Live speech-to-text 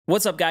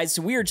What's up, guys?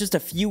 So we are just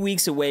a few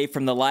weeks away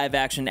from the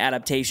live-action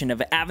adaptation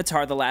of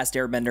Avatar The Last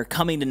Airbender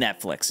coming to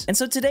Netflix. And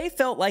so today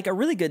felt like a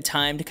really good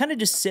time to kind of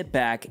just sit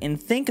back and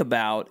think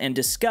about and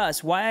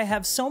discuss why I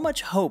have so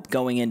much hope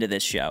going into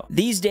this show.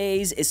 These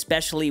days,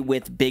 especially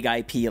with big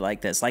IP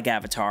like this, like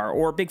Avatar,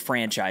 or big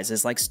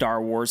franchises like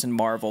Star Wars and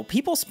Marvel,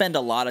 people spend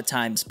a lot of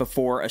times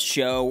before a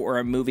show or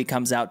a movie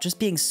comes out just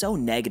being so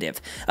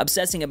negative,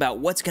 obsessing about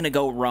what's going to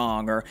go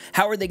wrong or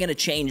how are they going to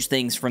change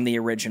things from the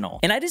original.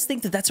 And I just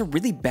think that that's a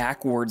really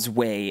backwards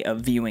way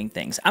of viewing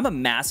things. I'm a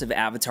massive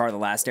Avatar The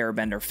Last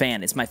Airbender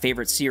fan. It's my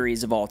favorite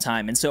series of all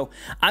time, and so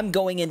I'm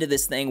going into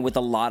this thing with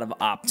a lot of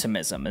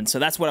optimism, and so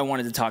that's what I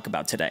wanted to talk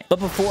about today. But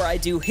before I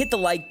do, hit the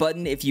like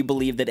button if you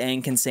believe that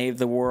Aang can save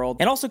the world,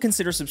 and also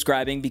consider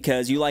subscribing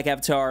because you like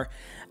Avatar,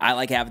 I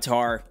like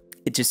Avatar.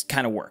 It just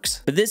kind of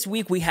works. But this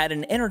week we had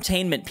an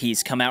entertainment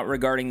piece come out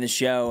regarding the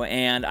show,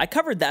 and I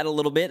covered that a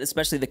little bit,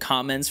 especially the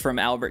comments from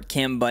Albert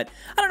Kim, but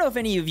I don't know if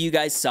any of you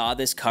guys saw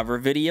this cover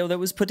video that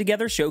was put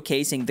together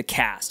showcasing the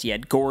cast. You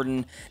had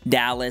Gordon,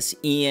 Dallas,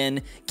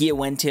 Ian,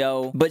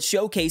 Giawento, but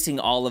showcasing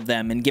all of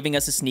them and giving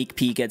us a sneak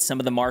peek at some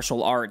of the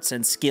martial arts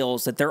and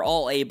skills that they're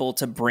all able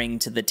to bring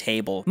to the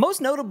table. Most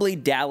notably,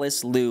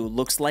 Dallas Liu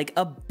looks like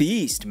a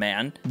beast,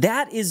 man.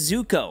 That is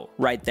Zuko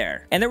right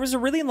there. And there was a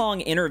really long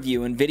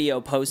interview and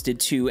video posted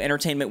to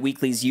Entertainment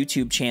Weekly's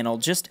YouTube channel,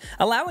 just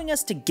allowing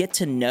us to get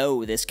to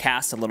know this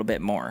cast a little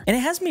bit more. And it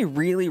has me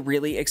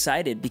really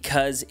excited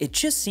because it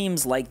just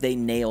seems like they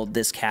nailed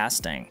this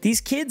casting. These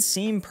kids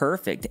seem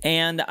perfect,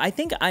 and I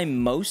think I'm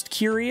most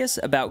curious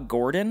about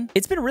Gordon.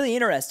 It's been really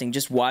interesting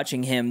just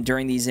watching him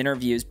during these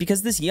interviews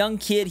because this young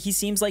kid, he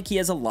seems like he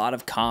has a lot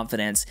of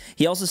confidence.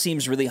 He also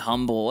seems really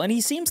humble, and he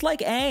seems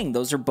like Aang.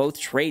 Those are both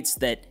traits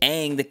that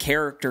Aang, the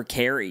character,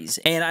 carries.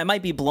 And I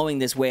might be blowing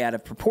this way out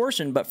of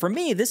proportion, but for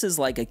me, this is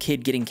like a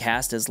kid getting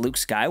cast as Luke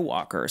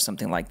Skywalker or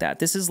something like that.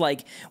 This is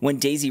like when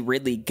Daisy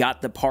Ridley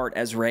got the part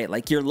as Rey.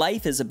 Like, your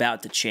life is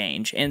about to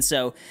change. And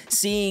so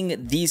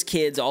seeing these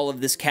kids, all of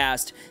this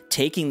cast,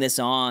 taking this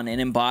on and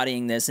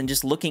embodying this and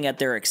just looking at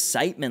their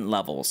excitement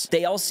levels,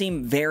 they all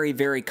seem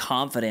very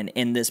confident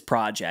in this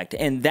project.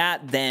 And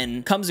that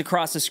then comes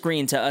across the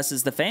screen to us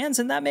as the fans,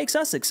 and that makes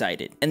us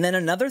excited. And then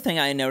another thing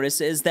I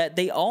noticed is that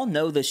they all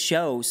know the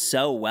show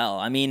so well.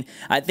 I mean,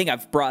 I think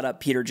I've brought up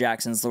Peter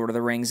Jackson's Lord of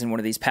the Rings in one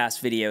of these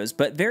past videos,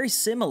 but very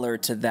similar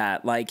to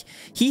that. Like,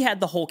 he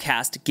had the whole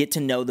cast get to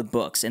know the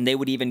books, and they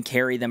would even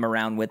carry them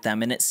around with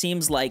them. And it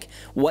seems like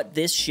what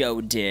this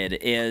show did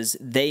is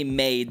they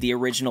made the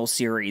original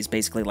series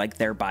basically like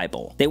their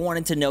Bible. They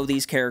wanted to know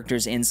these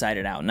characters inside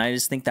and out, and I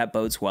just think that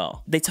bodes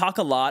well. They talk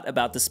a lot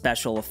about the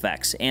special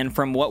effects, and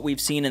from what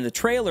we've seen in the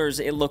trailers,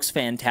 it looks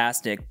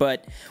fantastic.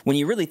 But when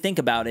you really think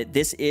about it,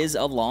 this is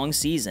a long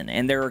season,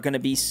 and there are going to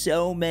be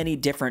so many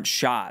different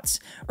shots: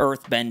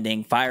 earth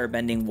bending, fire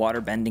bending,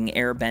 water bending,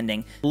 air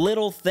bending,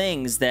 little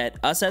things that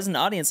us as an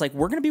audience, like,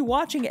 we're going to be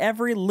watching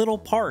every little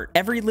part,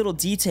 every little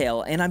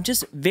detail, and I'm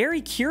just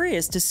very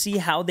curious to see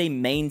how they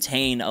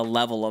maintain a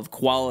level of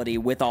quality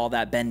with all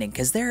that bending,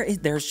 because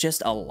there's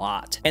just a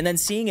lot. And then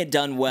seeing it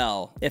done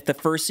well, if the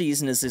first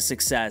season is a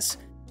success,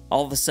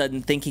 all of a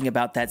sudden thinking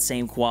about that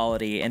same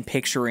quality and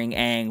picturing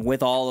Aang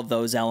with all of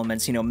those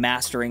elements, you know,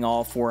 mastering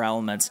all 4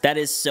 elements, that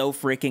is so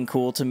freaking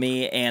cool to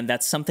me, and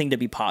that's something to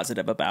be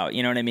positive about,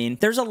 you know what I mean?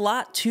 There's a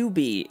lot to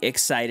be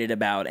excited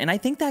about, and I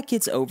think that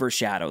gets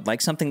overshadowed.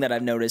 Like, something that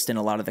I've noticed in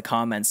a lot of the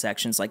comment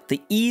sections, like,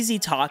 the easy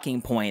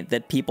talking point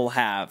that people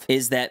have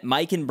is that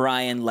Mike and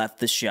Brian left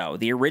the show.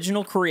 The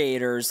original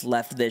creators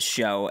left this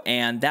show,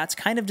 and that's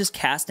kind of just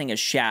casting a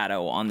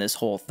shadow on this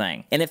whole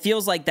thing. And it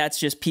feels like that's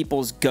just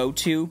people's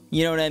go-to,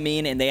 you know what I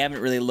mean? And they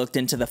haven't really looked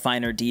into the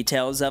finer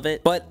details of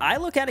it. But I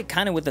look at it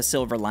kind of with a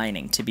silver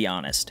lining, to be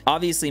honest.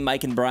 Obviously,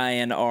 Mike and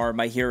Brian are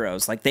my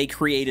heroes. Like, they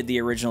created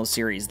the original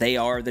series. They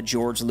are the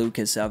George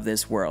Lucas of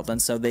this world,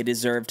 and so they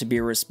deserve to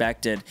be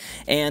respected.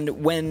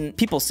 And when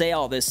people say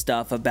all this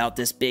stuff about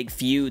this big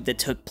feud that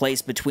took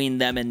place between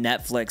them and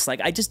Netflix,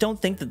 like, I just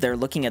don't think that they're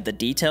looking at the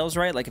details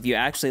right. Like, if you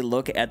actually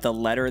look at the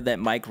letter that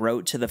Mike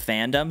wrote to the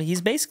fandom,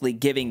 he's basically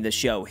giving the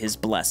show his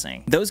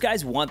blessing. Those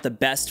guys want the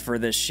best for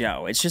this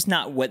show. It's just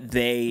not what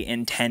they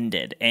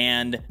intended.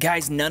 And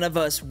guys, none of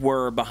us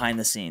were behind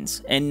the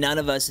scenes, and none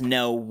of us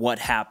know what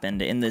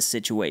happened in this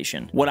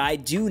situation. What I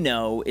do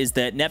know is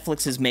that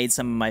Netflix has made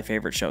some of my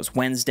favorite shows: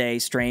 Wednesday,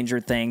 Stranger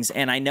Things,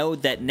 and I know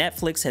that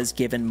Netflix has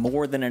given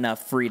more than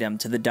enough freedom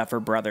to the Duffer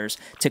Brothers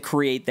to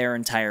create their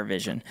entire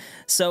vision.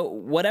 So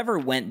whatever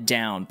went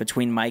down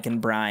between Mike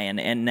and Brian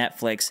and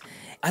Netflix,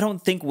 I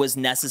don't think was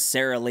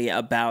necessarily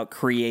about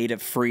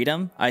creative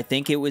freedom. I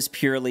think it was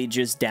purely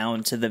just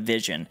down to the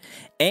vision.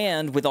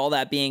 And with all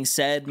that being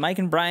said, Mike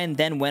and Brian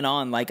then went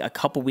on, like, a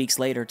couple weeks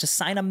later to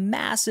sign a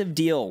massive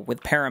deal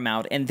with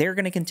Paramount, and they're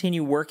going to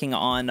continue working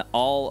on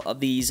all of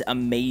these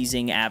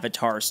amazing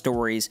Avatar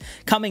stories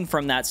coming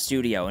from that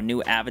studio. A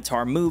new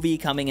Avatar movie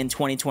coming in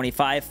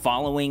 2025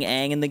 following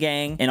Aang and the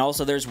gang, and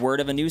also there's word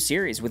of a new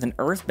series with an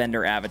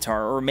Earthbender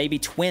Avatar, or maybe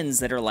twins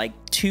that are like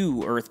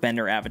 2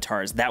 Earthbender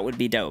avatars. That would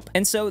be dope.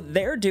 And so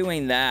they're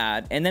doing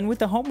that, and then with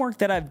the homework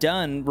that I've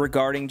done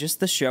regarding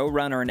just the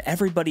showrunner and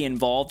everybody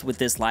involved with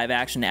this live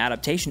action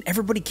adaptation,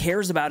 everybody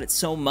cares about it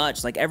so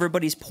much. Like,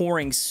 everybody's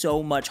pouring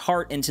so much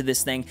heart into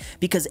this thing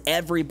because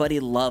everybody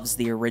loves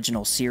the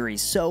original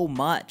series so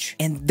much.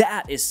 And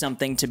that is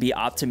something to be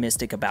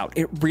optimistic about.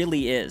 It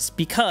really is,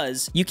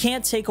 because you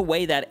can't take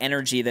away that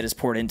energy that is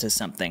poured into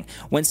something.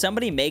 When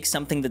somebody makes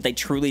something that they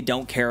truly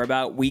don't care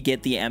about, we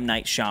get the M.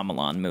 Night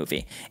Shyamalan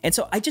movie. And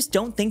so I just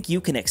don't think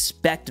you can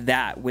expect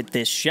that with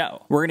this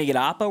show. We're gonna get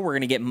Appa, we're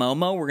gonna get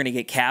Momo, we're gonna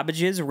get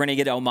Cabbages, we're gonna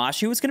get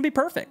Omashu. It's gonna be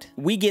perfect.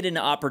 We get an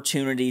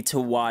opportunity to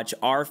watch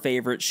our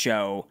favorite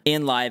show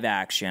in live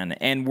action,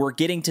 and we're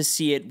getting to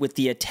see it with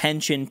the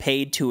attention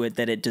paid to it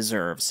that it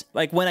deserves.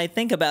 Like, when I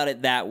think about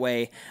it that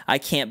way, I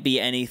can't be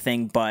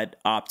anything but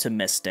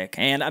optimistic.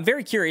 And I'm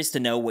very curious to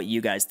know what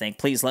you guys think.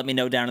 Please let me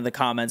know down in the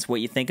comments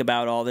what you think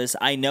about all this.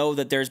 I know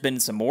that there's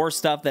been some more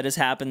stuff that has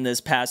happened this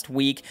past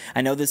week.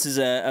 I know this is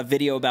a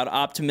video about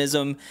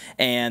optimism,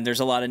 and there's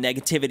a lot of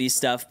negativity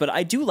stuff, but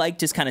I do like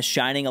just kind of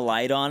shining a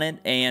light on it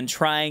and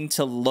trying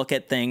to look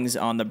at things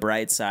on the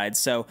bright side.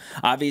 So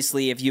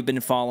obviously, if you've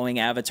been following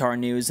Avatar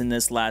news in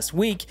this last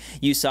week,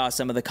 you saw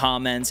some of the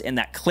comments and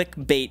that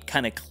clickbait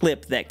kind of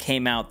clip that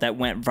came out that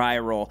went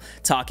viral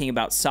talking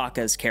about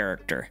Sokka's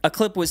character. A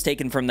clip was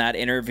taken from that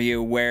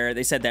interview where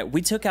they said that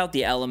we took out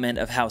the element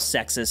of how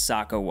sexist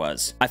Sokka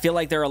was. I feel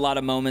like there are a lot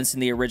of moments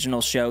in the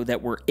original show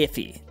that were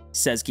iffy,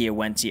 says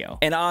Giawentio.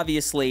 And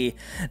obviously,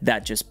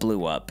 that just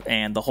blew up,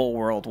 and the whole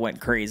world went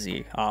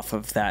crazy off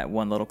of that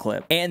one little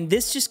clip. And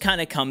this just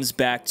kind of comes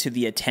back to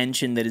the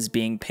attention that is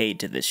being paid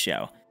to this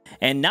show,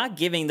 and not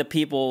giving the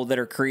people that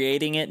are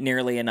creating it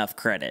nearly enough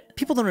credit.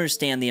 People don't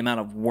understand the amount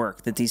of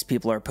work that these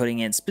people are putting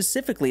in,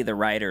 specifically the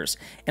writers.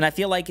 And I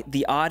feel like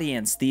the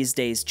audience these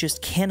days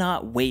just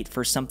cannot wait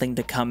for something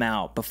to come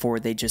out before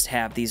they just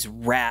have these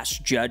rash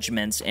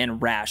judgments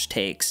and rash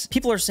takes.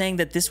 People are saying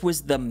that this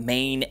was the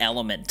main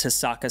element to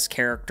Sokka's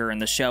character in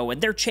the show,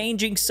 and they're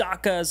changing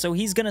Sokka, so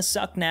he's gonna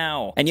suck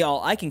now. And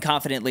y'all, I can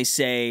confidently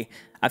say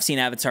I've seen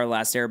Avatar The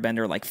Last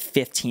Airbender like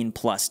 15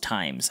 plus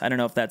times. I don't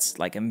know if that's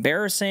like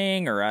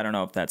embarrassing, or I don't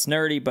know if that's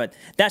nerdy, but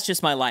that's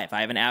just my life. I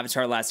have an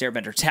Avatar The Last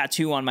Airbender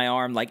tattoo on my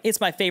arm. Like, it's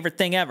my favorite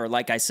thing ever,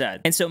 like I said.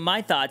 And so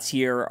my thoughts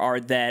here are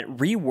that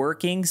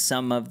reworking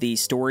some of the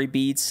story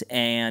beats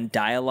and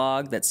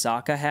dialogue that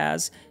Sokka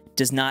has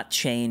does not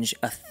change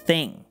a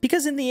thing.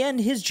 Because in the end,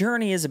 his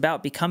journey is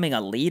about becoming a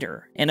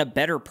leader and a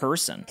better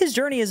person. His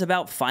journey is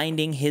about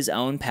finding his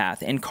own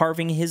path and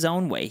carving his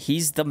own way.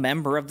 He's the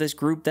member of this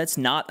group that's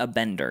not a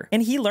bender.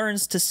 And he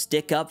learns to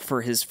stick up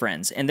for his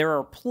friends. And there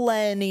are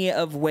plenty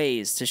of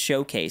ways to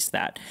showcase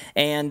that.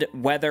 And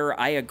whether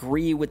I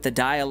agree with the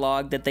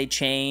dialogue that they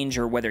change,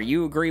 or whether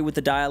you agree with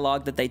the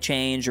dialogue that they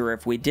change, or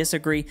if we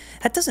disagree,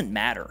 that doesn't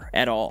matter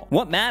at all.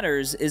 What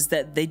matters is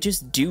that they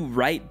just do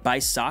right by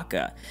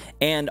Sokka.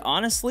 And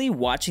honestly,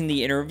 watching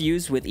the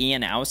interviews with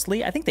Ian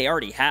Owsley, I think they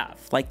already have.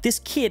 Like, this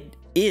kid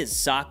is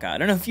Sokka. I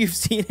don't know if you've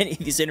seen any of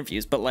these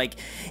interviews, but like,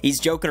 he's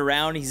joking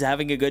around, he's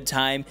having a good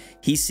time,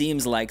 he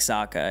seems like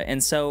Sokka.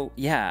 And so,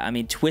 yeah, I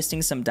mean,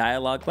 twisting some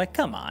dialogue, like,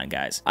 come on,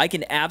 guys. I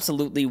can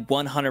absolutely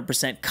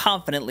 100%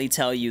 confidently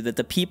tell you that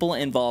the people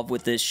involved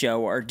with this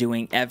show are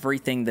doing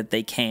everything that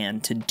they can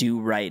to do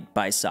right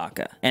by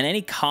Sokka. And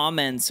any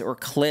comments or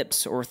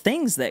clips or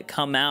things that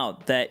come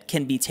out that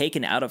can be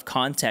taken out of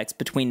context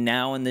between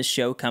now and this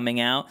show coming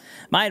out,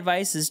 my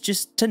advice is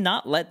just to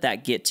not let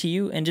that get to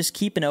you, and just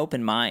keep an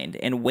open mind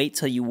and wait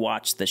till you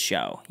watch the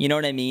show. You know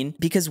what I mean?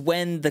 Because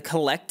when the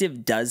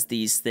collective does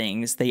these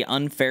things, they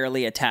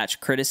unfairly attach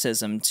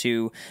criticism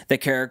to the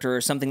character or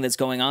something that's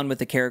going on with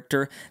the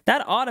character,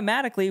 that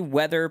automatically,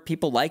 whether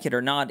people like it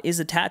or not, is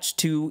attached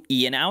to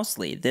Ian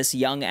Owsley, this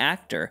young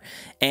actor.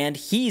 And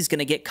he's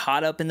gonna get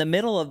caught up in the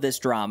middle of this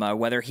drama,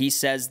 whether he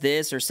says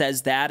this or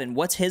says that, and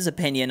what's his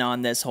opinion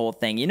on this whole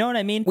thing. You know what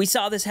I mean? We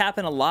saw this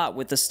happen a lot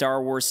with the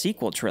Star Wars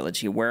sequel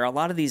trilogy, where a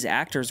lot of these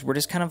actors were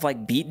just kind of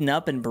like beaten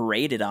up and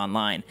berated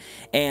online.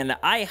 And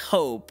I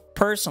hope,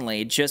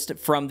 personally, just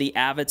from the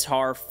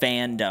Avatar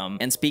fandom,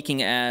 and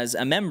speaking as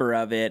a member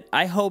of it,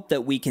 I hope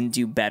that we can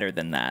do better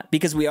than that,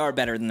 because we are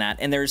better than that,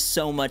 and there's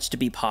so much to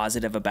be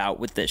positive about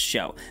with this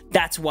show.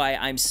 That's why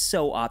I'm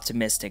so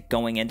optimistic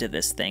going into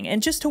this thing,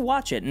 and just to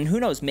watch it. And who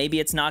knows,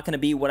 maybe it's not going to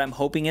be what I'm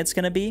hoping it's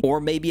going to be,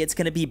 or maybe it's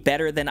going to be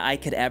better than I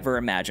could ever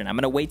imagine. I'm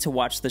going to wait to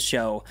watch the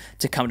show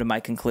to come to my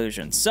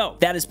conclusions. So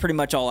that is pretty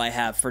much all I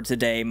have for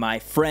today, my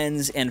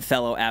friends and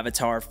fellow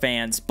Avatar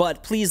fans.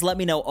 But please let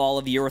me know all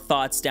of your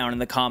thoughts down in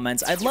the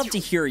comments. I'd love to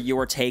hear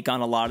your take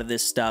on a lot of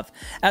this stuff.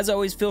 As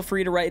always, feel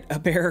free to write a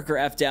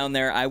paragraph down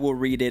there. I will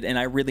read it, and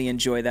I really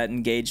enjoy that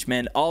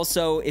engagement.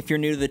 Also, if you're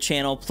new to the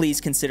channel,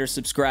 please consider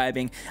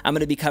subscribing. I'm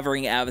going to be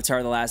covering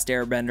Avatar The Last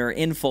Airbender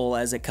in full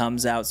as it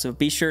comes out, so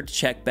be sure to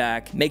check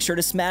back. Make sure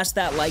to smash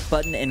that like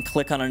button and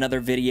click on another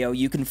video.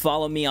 You can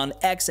follow me on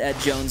X at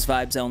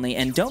JonesVibesOnly,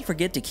 and don't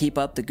forget to keep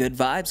up the good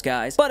vibes,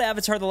 guys. But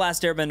Avatar The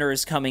Last Airbender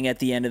is coming at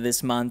the end of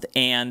this month,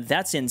 and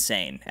that's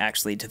insane,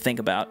 actually, to think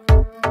about.